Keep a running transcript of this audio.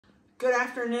Good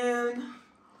afternoon.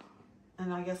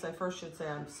 And I guess I first should say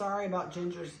I'm sorry about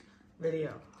Ginger's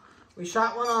video. We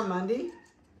shot one on Monday.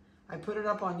 I put it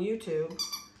up on YouTube.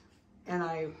 And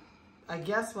I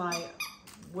guess when I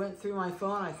went through my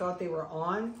phone, I thought they were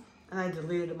on. And I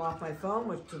deleted them off my phone,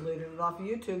 which deleted it off of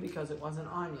YouTube because it wasn't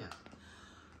on yet.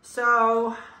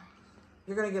 So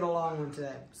you're going to get a long one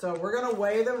today. So we're going to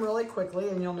weigh them really quickly.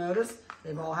 And you'll notice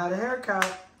they've all had a haircut.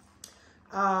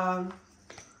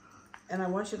 And I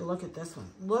want you to look at this one.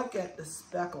 Look at the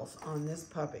speckles on this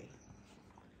puppy.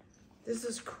 This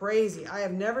is crazy. I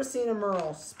have never seen a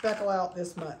Merle speckle out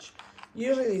this much.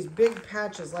 Usually these big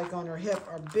patches like on her hip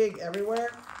are big everywhere.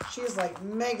 She's like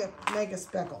mega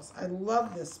speckles. I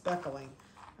love this speckling.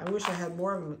 I wish I had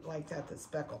more of them like that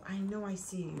speckled. I know I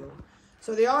see you.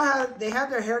 So they had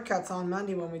their haircuts on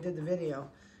Monday when we did the video,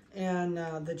 and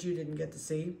that you didn't get to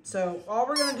see. So all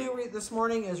we're gonna do this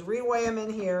morning is reweigh them in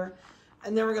here,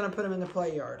 and then we're gonna put them in the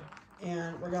play yard,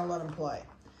 and we're gonna let them play.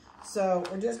 So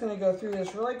we're just gonna go through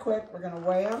this really quick. We're gonna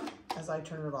weigh them as I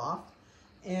turn it off,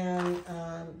 and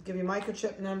give you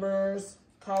microchip numbers,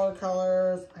 collar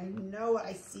colors. I know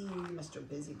I see you, Mr.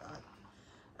 Busybot.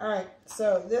 All right,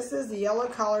 so this is the yellow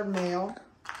collared male.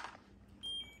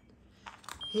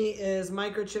 He is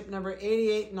microchip number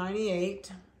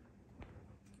 8898.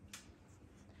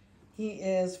 He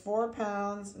is 4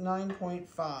 pounds,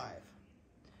 9.5.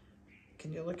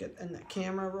 Can you look at in the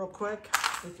camera real quick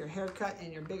with your haircut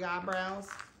and your big eyebrows?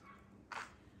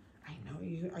 I know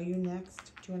you. Are you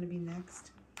next? Do you want to be next?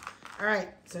 All right.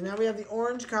 So now we have the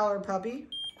orange collar puppy.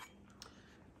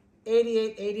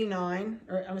 88.89,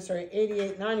 or I'm sorry,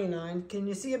 88.99. Can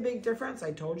you see a big difference?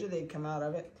 I told you they'd come out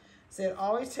of it. So it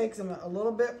always takes them a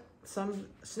little bit. Some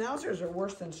schnauzers are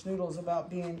worse than schnoodles about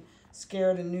being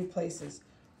scared in new places.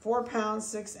 4 pounds,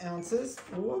 6 ounces.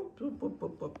 Whoop, whoop, whoop,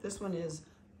 whoop, whoop. This one is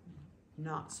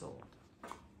not sold,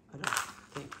 I don't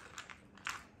think.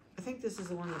 I think this is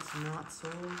the one that's not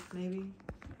sold, maybe.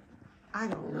 I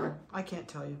don't know. I can't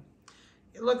tell you.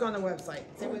 Look on the website.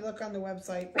 Say we look on the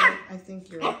website. I think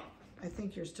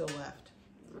you're still left.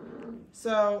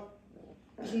 So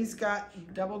he's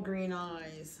got double green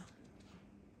eyes.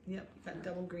 Yep, got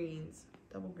double greens.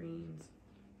 Double greens.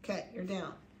 Okay, you're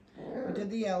down. We did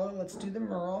the yellow. Let's do the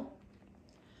Merle.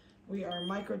 We are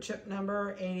microchip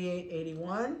number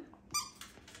 8881.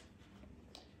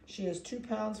 She is 2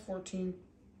 pounds 14,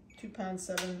 2 pounds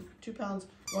 7, 2 pounds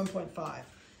 1.5.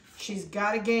 She's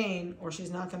got to gain or she's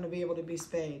not going to be able to be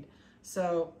spayed.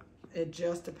 So it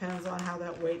just depends on how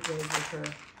that weight goes with her.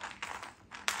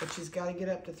 But she's got to get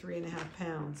up to 3.5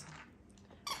 pounds.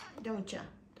 Don't ya?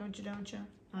 Don't ya?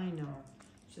 I know.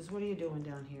 She says, what are you doing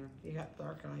down here? You got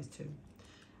dark eyes too.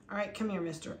 All right, come here,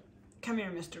 mister. Come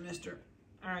here, mister.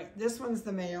 All right, this one's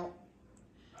the male.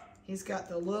 He's got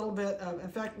the little bit of,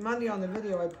 in fact, Monday on the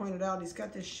video I pointed out, he's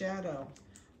got this shadow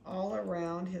all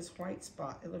around his white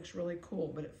spot. It looks really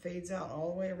cool, but it fades out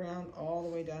all the way around, all the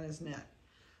way down his neck.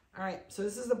 All right, so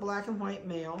this is the black and white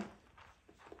male.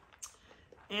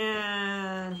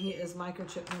 And he is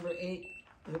microchip number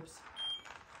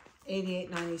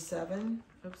 8897.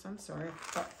 Oops, I'm sorry.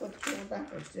 I flipped you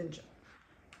backwards, didn't you?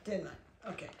 Didn't I?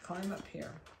 Okay, climb up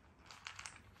here.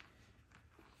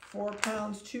 4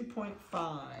 pounds,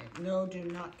 2.5. No, do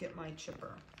not get my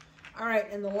chipper. All right,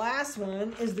 and the last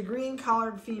one is the green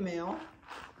collared female.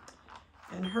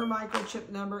 And her microchip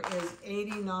number is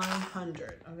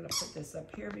 8900. I'm gonna put this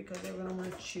up here because they're gonna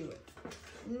wanna chew it.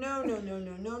 No.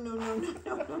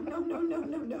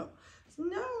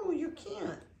 No, you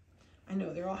can't. I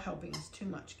know, they're all helping us too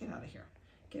much. Get out of here.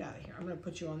 Get out of here. I'm gonna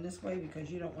put you on this way because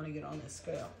you don't wanna get on this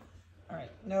scale. All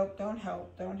right, nope, don't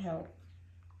help.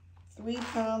 3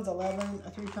 pounds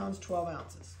 3 pounds 12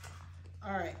 ounces.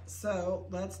 All right, so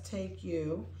let's take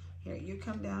you here. You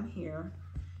come down here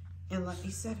and let me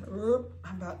sit. You're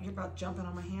about jumping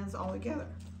on my hands all together.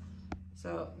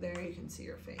 So there you can see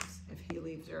your face if he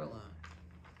leaves her alone.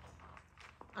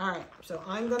 All right, so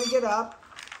I'm going to get up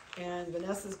and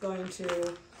Vanessa's going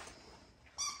to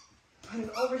put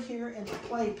it over here in the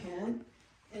playpen,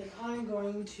 and I'm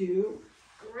going to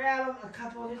grab them a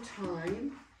couple at a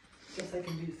time. Guess I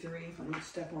can do 3 if I don't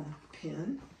step on the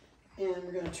pin. And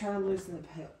we're going to turn them loose in the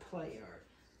play yard.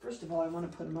 First of all, I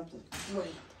want to put them up the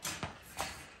way.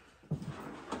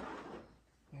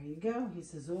 There you go. He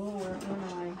says, oh, where am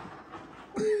I?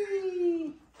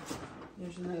 Whee!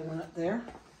 There's another one up there.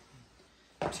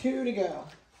 2 to go.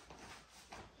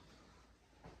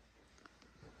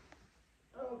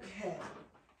 Okay.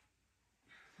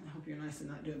 I hope you're nice and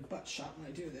not doing butt shot when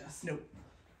I do this. Nope.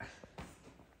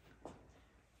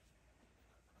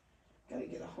 Gotta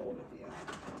get a hold of you.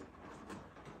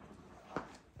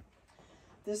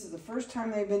 This is the first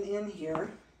time they've been in here.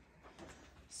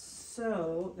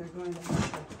 So they're going to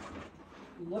have to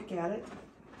look at it,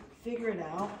 figure it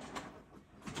out.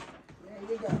 There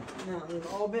you go. Now they've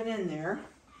all been in there.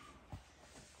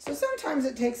 So sometimes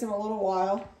it takes them a little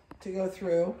while to go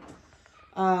through.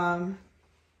 Lots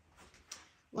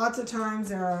of times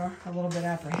they're a little bit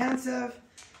apprehensive.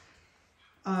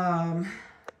 Not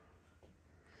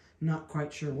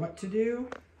quite sure what to do,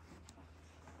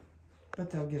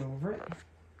 but they'll get over it.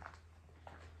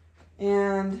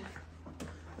 And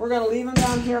we're going to leave them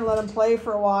down here and let them play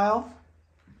for a while.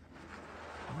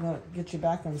 I'm going to get you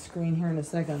back on the screen here in a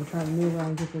second. I'm trying to move around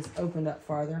and get this opened up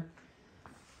farther.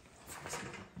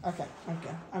 Okay.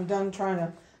 I'm done trying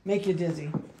to make you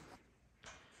dizzy.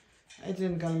 It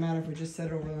didn't gonna matter if we just set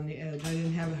it over on the edge. I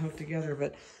didn't have it hooked together,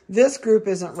 but this group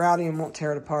isn't rowdy and won't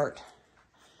tear it apart.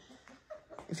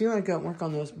 If you want to go and work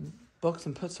on those books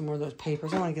and put some more of those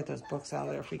papers, I want to get those books out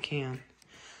of there if we can.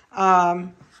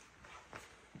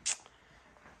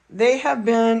 They have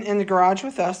been in the garage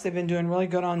with us. They've been doing really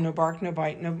good on no bark, no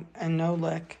bite, and no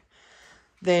lick.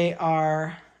 They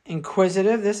are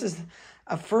inquisitive. This is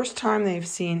a first time they've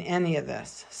seen any of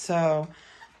this. So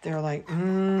they're like,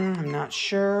 I'm not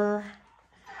sure.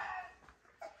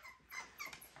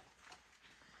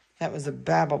 That was a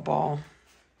babble ball.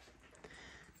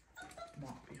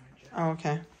 Oh,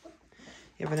 okay.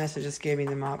 Yeah, Vanessa just gave me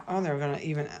the mop. Oh, they're going to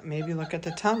even maybe look at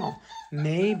the tunnel.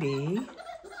 Maybe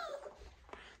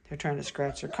they're trying to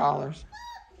scratch their collars.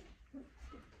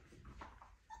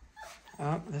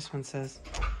 Oh, this one says,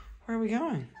 where are we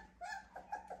going?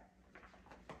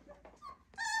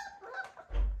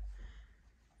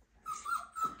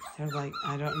 They're like,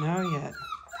 I don't know yet.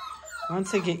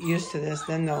 Once they get used to this,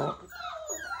 then they'll...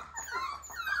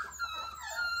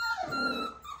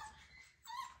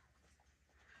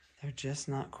 They're just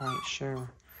not quite sure.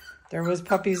 There was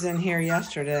puppies in here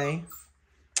yesterday,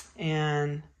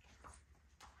 and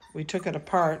we took it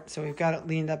apart, so we've got it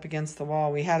leaned up against the wall.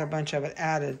 We had a bunch of it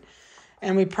added,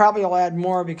 and we probably will add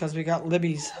more because we got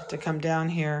Libby's to come down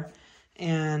here,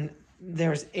 and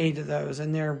there's 8 of those,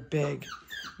 and they're big.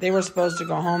 They were supposed to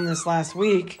go home this last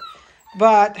week,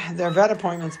 but their vet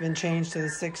appointment's been changed to the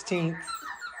 16th.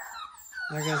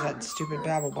 There goes that stupid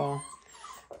babble ball.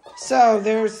 So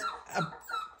there's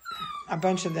a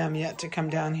bunch of them yet to come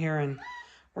down here, and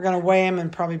we're going to weigh them and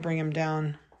probably bring them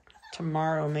down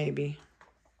tomorrow maybe.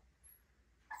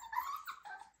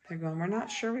 They're going, we're not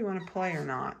sure we want to play or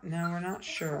not. No, we're not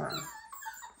sure.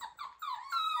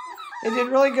 They did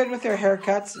really good with their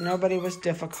haircuts. Nobody was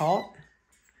difficult.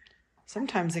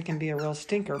 Sometimes it can be a real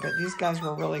stinker, but these guys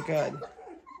were really good.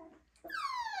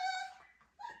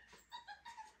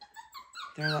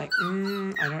 They're like, I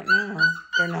don't know.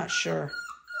 They're not sure.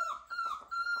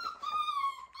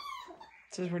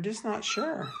 It says, we're just not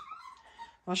sure.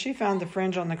 Well, she found the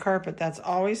fringe on the carpet. That's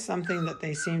always something that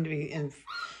they seem to be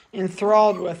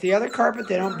enthralled with. The other carpet,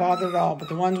 they don't bother at all. But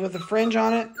the ones with the fringe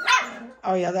on it,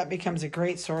 oh yeah, that becomes a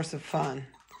great source of fun.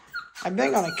 I've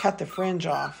been going to cut the fringe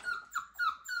off.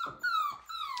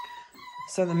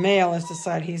 So the male has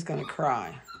decided he's going to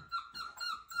cry.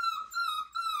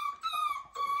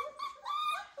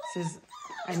 Says,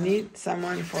 I need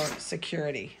someone for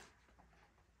security.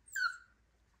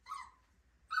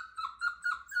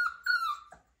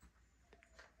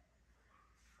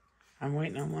 I'm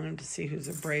waiting on one of them to see who's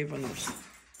a brave one. Come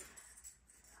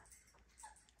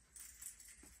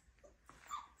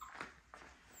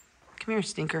here,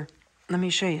 Stinker. Let me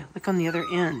show you. Look on the other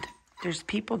end. There's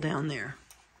people down there.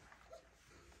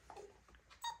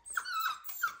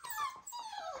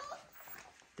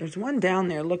 There's one down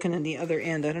there looking at the other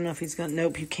end. I don't know if he's going to...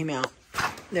 Nope, he came out.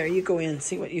 There, you go in.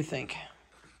 See what you think.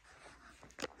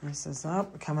 He says, oh,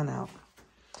 coming out.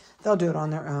 They'll do it on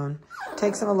their own.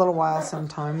 Takes them a little while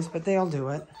sometimes, but they'll do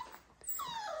it.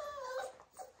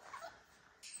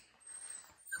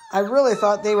 I really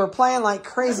thought they were playing like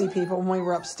crazy people when we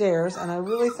were upstairs, and I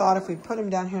really thought if we put them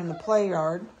down here in the play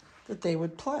yard that they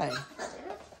would play.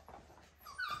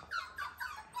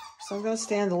 So I'm going to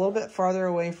stand a little bit farther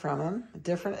away from them, a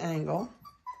different angle,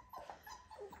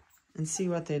 and see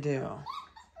what they do.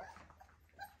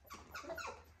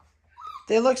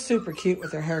 They look super cute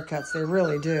with their haircuts. They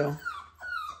really do.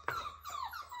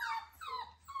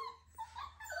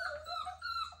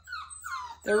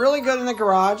 They're really good in the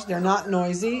garage. They're not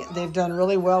noisy. They've done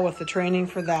really well with the training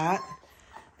for that.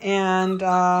 And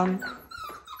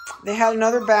they had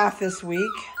another bath this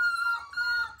week.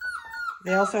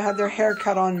 They also had their hair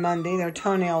cut on Monday. Their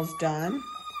toenails done.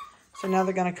 So now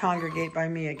they're going to congregate by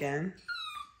me again.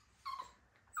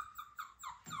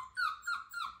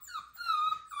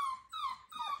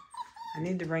 I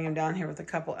need to bring him down here with a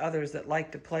couple others that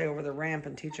like to play over the ramp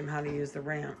and teach him how to use the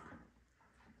ramp.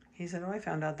 He said, oh, I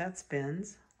found out that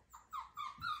spins.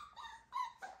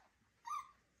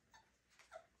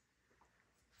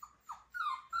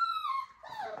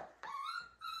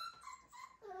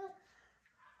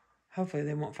 Hopefully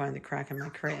they won't find the crack in my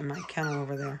crate in my kennel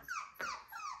over there.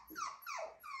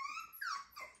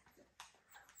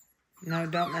 No,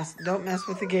 don't mess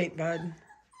with the gate, bud.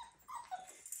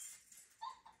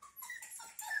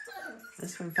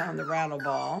 This one found the rattle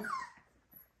ball.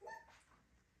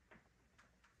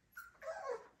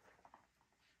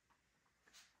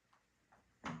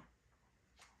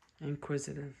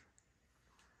 Inquisitive.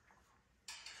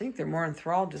 I think they're more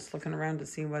enthralled just looking around to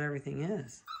see what everything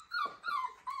is.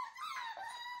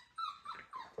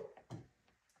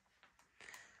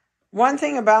 One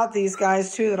thing about these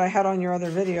guys, too, that I had on your other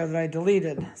video that I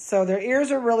deleted. So their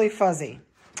ears are really fuzzy.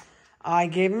 I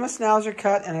gave them a schnauzer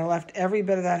cut, and I left every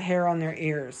bit of that hair on their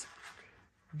ears.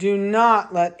 Do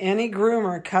not let any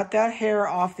groomer cut that hair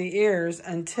off the ears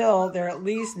until they're at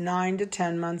least 9 to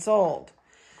 10 months old.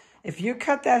 If you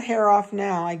cut that hair off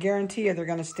now, I guarantee you they're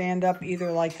going to stand up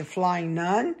either like the Flying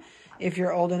Nun, if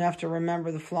you're old enough to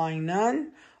remember the Flying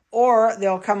Nun, or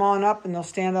they'll come on up and they'll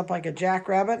stand up like a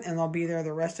jackrabbit and they'll be there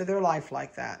the rest of their life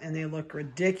like that. And they look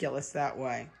ridiculous that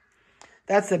way.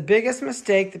 That's the biggest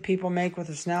mistake that people make with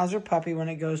a schnauzer puppy when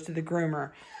it goes to the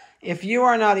groomer. If you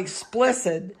are not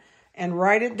explicit and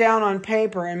write it down on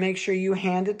paper and make sure you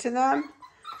hand it to them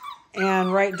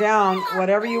and write down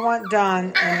whatever you want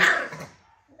done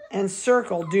and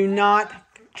circle, do not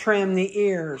trim the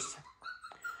ears.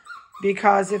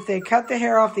 Because if they cut the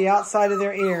hair off the outside of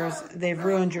their ears, they've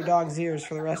ruined your dog's ears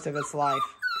for the rest of its life.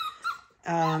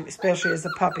 Especially as a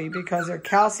puppy, because their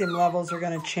calcium levels are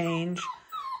going to change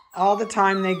all the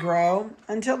time they grow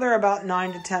until they're about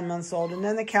 9 to 10 months old. And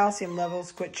then the calcium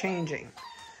levels quit changing.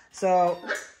 So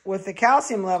with the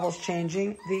calcium levels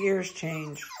changing, the ears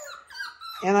change.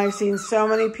 And I've seen so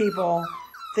many people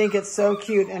think it's so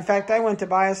cute. In fact, I went to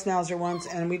buy a schnauzer once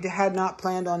and we had not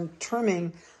planned on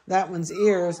trimming that one's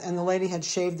ears, and the lady had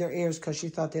shaved their ears because she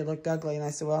thought they looked ugly. And I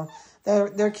said, well,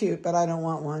 they're cute, but I don't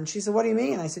want one. She said, what do you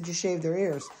mean? I said, you shaved their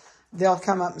ears. They'll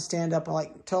come up and stand up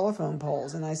like telephone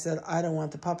poles. And I said, I don't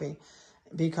want the puppy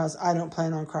because I don't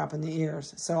plan on cropping the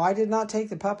ears. So I did not take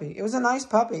the puppy. It was a nice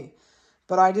puppy,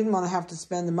 but I didn't want to have to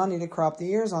spend the money to crop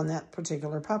the ears on that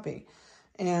particular puppy.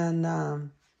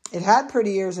 And it had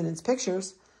pretty ears in its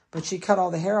pictures, but she cut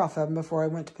all the hair off of them before I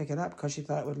went to pick it up because she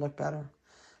thought it would look better.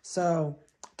 So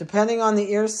depending on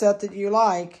the ear set that you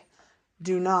like,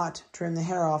 do not trim the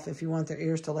hair off if you want their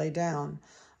ears to lay down.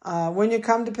 When you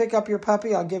come to pick up your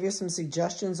puppy, I'll give you some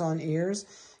suggestions on ears.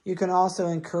 You can also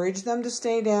encourage them to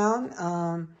stay down,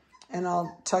 and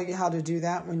I'll tell you how to do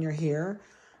that when you're here.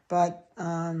 But,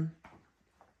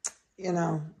 you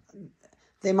know,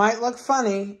 they might look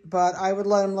funny, but I would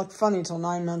let them look funny till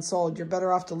 9 months old. You're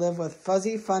better off to live with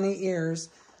fuzzy, funny ears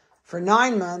for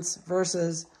 9 months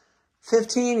versus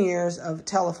 15 years of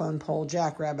telephone pole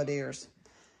jackrabbit ears.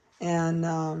 And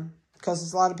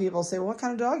because a lot of people say, well, what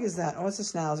kind of dog is that? Oh, it's a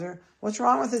schnauzer. What's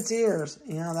wrong with its ears?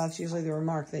 You know, that's usually the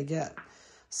remark they get.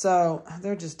 So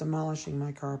they're just demolishing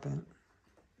my carpet.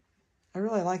 I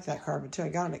really like that carpet too. I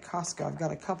got them at Costco. I've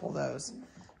got a couple of those. In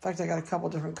fact, I got a couple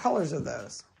different colors of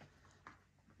those.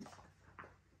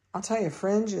 I'll tell you,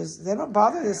 fringe is, they don't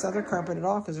bother this other carpet at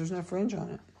all because there's no fringe on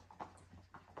it.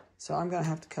 So I'm going to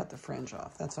have to cut the fringe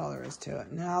off. That's all there is to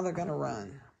it. Now they're going to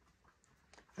run.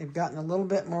 They've gotten a little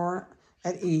bit more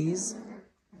at ease.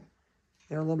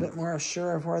 They're a little bit more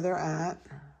sure of where they're at.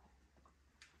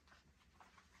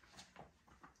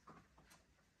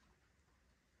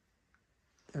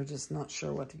 They're just not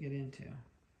sure what to get into.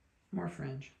 More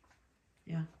fringe.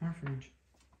 Yeah, more fringe.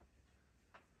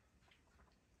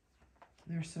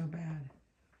 They're so bad.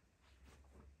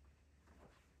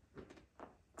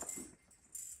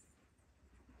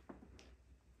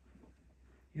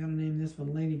 You ought to name this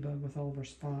one Ladybug with all of her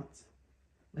spots.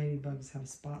 Ladybugs have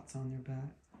spots on their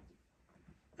back.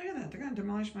 Look at that. They're going to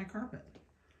demolish my carpet.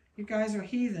 You guys are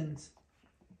heathens.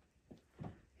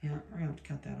 Yeah, we're going to have to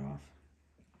cut that off.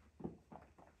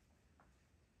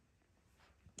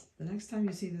 The next time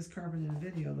you see this carpet in a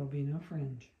video, there'll be no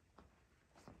fringe.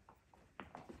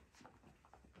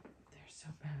 They're so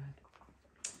bad.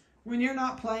 When you're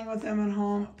not playing with them at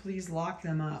home, please lock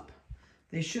them up.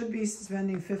 They should be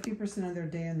spending 50% of their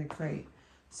day in the crate.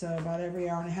 So about every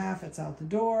hour and a half, it's out the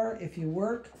door. If you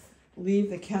work, leave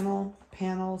the kennel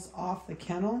panels off the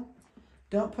kennel.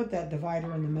 Don't put that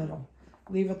divider in the middle.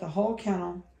 Leave it the whole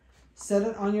kennel. Set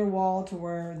it on your wall to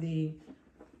where the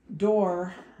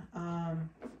door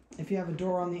If you have a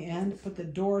door on the end, put the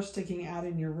door sticking out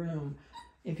in your room.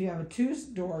 If you have a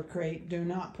two-door crate, do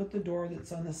not put the door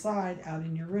that's on the side out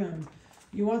in your room.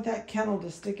 You want that kennel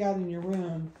to stick out in your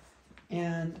room,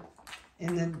 and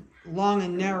then long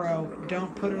and narrow,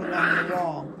 don't put it along the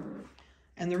wall.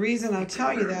 And the reason I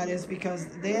tell you that is because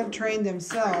they have trained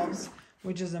themselves,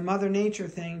 which is a Mother Nature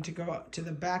thing, to go up to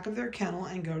the back of their kennel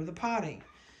and go to the potty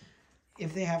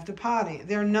if they have to potty.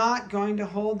 They're not going to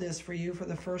hold this for you for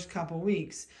the first couple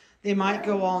weeks. They might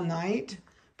go all night,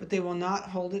 but they will not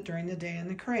hold it during the day in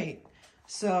the crate.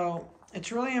 So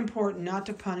it's really important not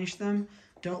to punish them.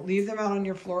 Don't leave them out on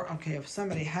your floor. Okay, if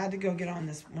somebody had to go get on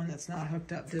this one that's not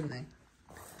hooked up, didn't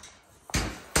they?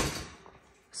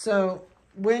 So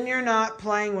when you're not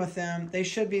playing with them, they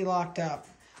should be locked up.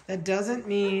 That doesn't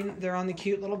mean they're on the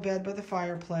cute little bed by the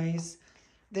fireplace.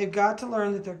 They've got to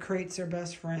learn that their crate's their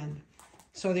best friend.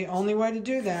 So the only way to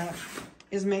do that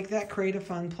is make that crate a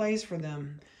fun place for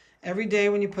them. Every day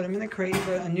when you put them in the crate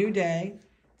for a new day,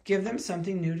 give them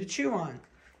something new to chew on.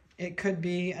 It could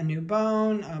be a new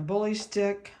bone, a bully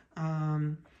stick.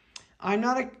 I'm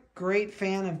not a great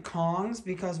fan of Kongs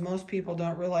because most people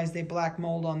don't realize they black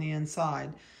mold on the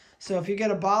inside. So if you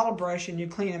get a bottle brush and you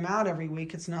clean them out every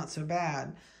week, it's not so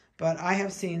bad. But I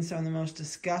have seen some of the most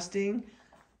disgusting,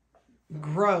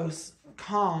 gross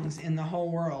Kongs in the whole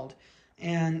world.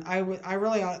 And I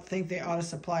really think they ought to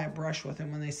supply a brush with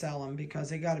them when they sell them because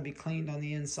they got to be cleaned on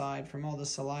the inside from all the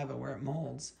saliva where it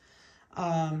molds.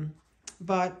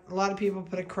 But a lot of people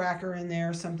put a cracker in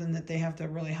there, something that they have to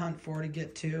really hunt for to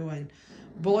get to. And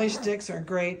bully sticks are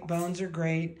great. Bones are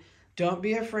great. Don't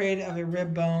be afraid of a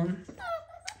rib bone.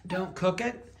 Don't cook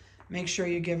it. Make sure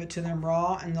you give it to them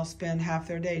raw, and they'll spend half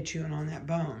their day chewing on that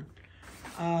bone.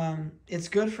 It's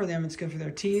good for them. It's good for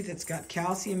their teeth. It's got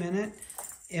calcium in it.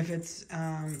 If it's,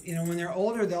 when they're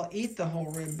older, they'll eat the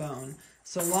whole rib bone.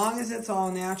 So long as it's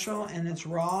all natural and it's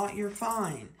raw, you're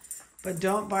fine. But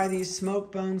don't buy these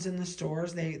smoked bones in the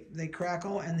stores. They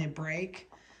crackle and they break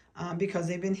because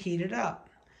they've been heated up.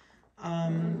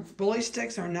 Bully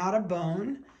sticks are not a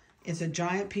bone. It's a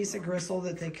giant piece of gristle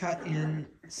that they cut in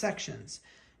sections.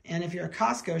 And if you're a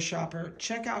Costco shopper,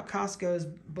 check out Costco's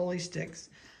bully sticks.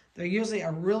 They're usually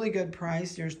a really good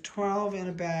price. There's 12 in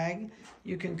a bag.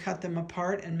 You can cut them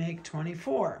apart and make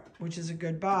 24, which is a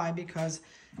good buy because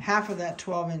half of that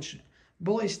 12-inch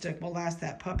bully stick will last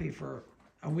that puppy for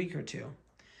a week or two.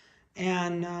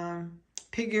 And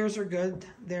pig ears are good.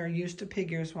 They're used to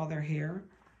pig ears while they're here.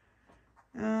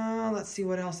 Let's see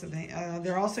what else are they.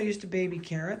 They're also used to baby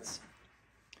carrots.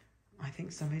 I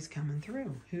think somebody's coming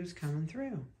through. Who's coming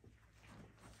through?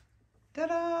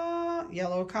 Ta-da!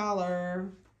 Yellow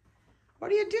collar. What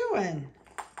are you doing?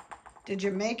 Did you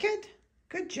make it?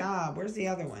 Good job. Where's the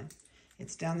other one?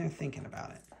 It's down there thinking about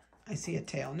it. I see a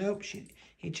tail. Nope,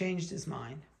 he changed his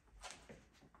mind.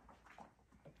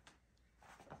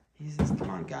 He says,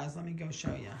 come on, guys, let me go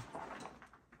show you.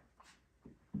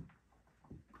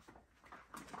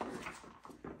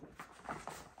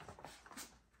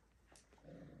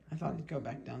 I thought he'd go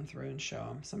back down through and show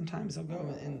them. Sometimes they'll go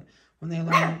and when they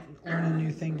learn a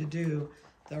new thing to do,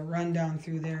 they'll run down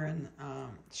through there and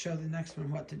show the next one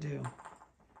what to do.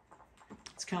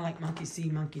 It's kind of like monkey see,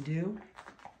 monkey do.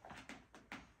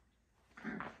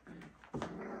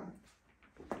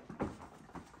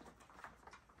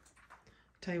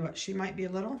 Tell you what, she might be a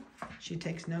little. She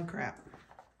takes no crap.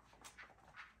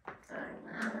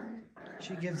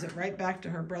 She gives it right back to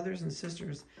her brothers and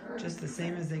sisters, just the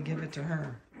same as they give it to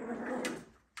her.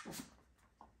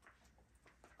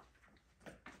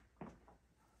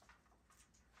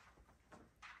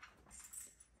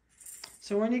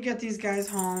 So when you get these guys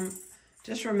home,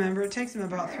 just remember it takes them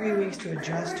about 3 weeks to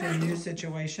adjust to a new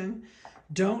situation.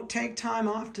 Don't take time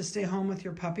off to stay home with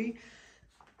your puppy,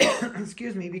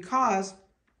 excuse me, because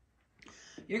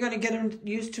you're going to get them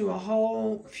used to a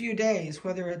whole few days,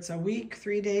 whether it's a week,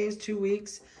 3 days, 2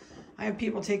 weeks. I have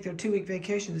people take their 2-week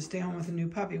vacation to stay home with a new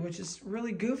puppy, which is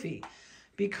really goofy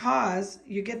because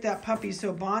you get that puppy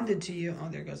so bonded to you. Oh,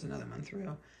 there goes another one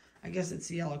through. I guess it's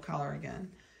the yellow collar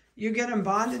again. You get them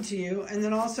bonded to you, and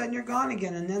then all of a sudden you're gone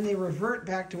again, and then they revert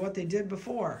back to what they did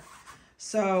before.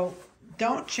 So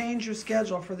don't change your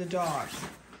schedule for the dog.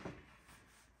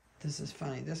 This is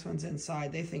funny. This one's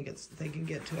inside. They think they can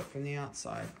get to it from the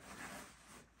outside.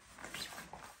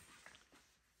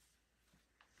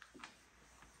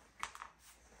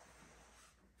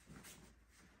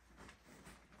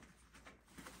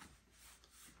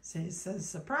 So he says,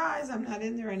 surprise, I'm not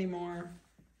in there anymore.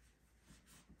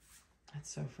 That's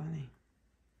so funny.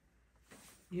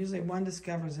 Usually one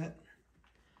discovers it,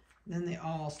 then they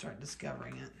all start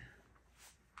discovering it.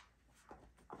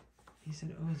 He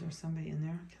said, oh, is there somebody in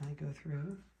there? Can I go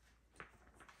through?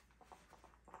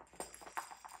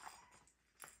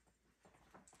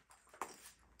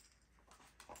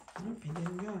 Nope, he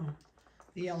didn't go.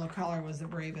 The yellow collar was the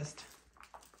bravest.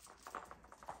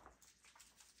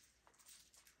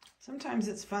 Sometimes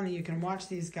it's funny. You can watch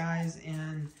these guys,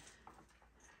 and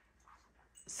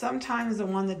sometimes the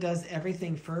one that does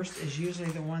everything first is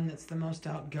usually the one that's the most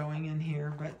outgoing in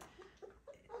here, but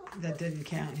that didn't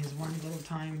count his one little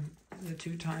time, the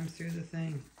 2 times through the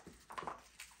thing.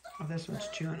 Oh, this one's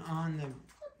chewing on the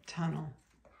tunnel.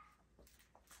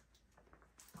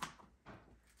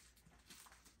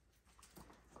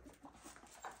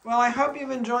 Well, I hope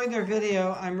you've enjoyed their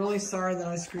video. I'm really sorry that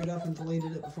I screwed up and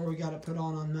deleted it before we got it put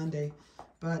on Monday.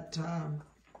 But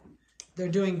they're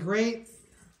doing great.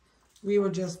 We were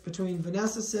just between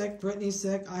Vanessa sick, Brittany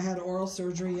sick. I had oral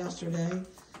surgery yesterday,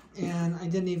 and I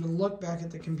didn't even look back at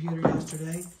the computer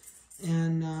yesterday.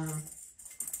 And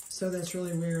so that's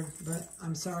really weird. But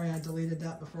I'm sorry I deleted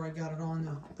that before I got it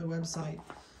on the website.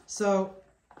 So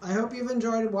I hope you've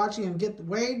enjoyed watching them get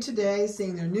weighed today,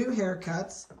 seeing their new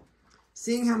haircuts,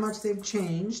 seeing how much they've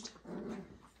changed.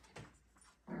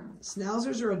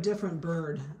 Schnauzers are a different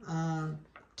bird.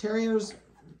 Terriers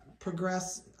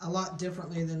progress a lot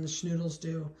differently than the schnoodles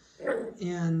do.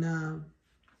 And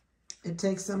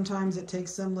sometimes it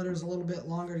takes some litters a little bit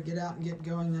longer to get out and get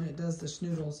going than it does the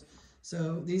schnoodles.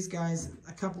 So these guys,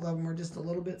 a couple of them are just a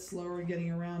little bit slower getting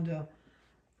around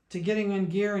to getting in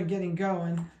gear and getting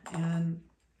going.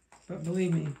 But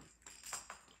believe me,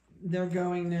 they're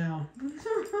going now.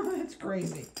 It's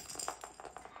crazy.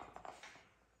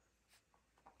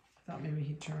 I thought maybe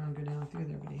he'd turn around and go down through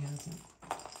there, but he hasn't.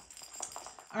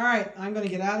 All right, I'm going to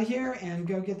get out of here and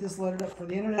go get this loaded up for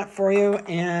the internet for you.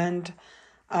 And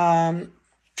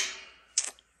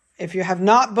if you have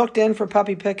not booked in for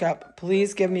puppy pickup,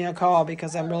 please give me a call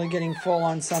because I'm really getting full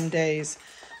on some days.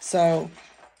 So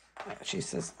she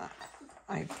says,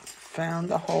 I found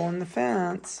the hole in the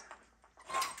fence.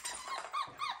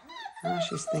 Oh,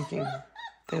 she's thinking.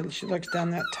 She looks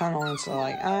down that tunnel and so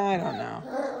like, I don't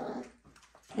know.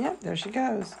 Yep, there she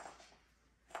goes.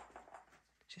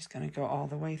 She's going to go all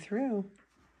the way through.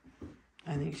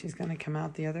 I think she's going to come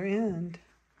out the other end.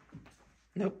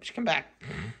 Nope, she came back.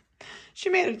 She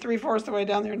made it 3/4 the way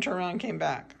down there and turned around and came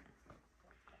back.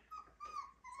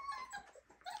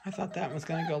 I thought that was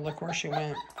going to go look where she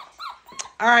went.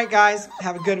 All right, guys,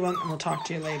 have a good one, and we'll talk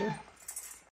to you later.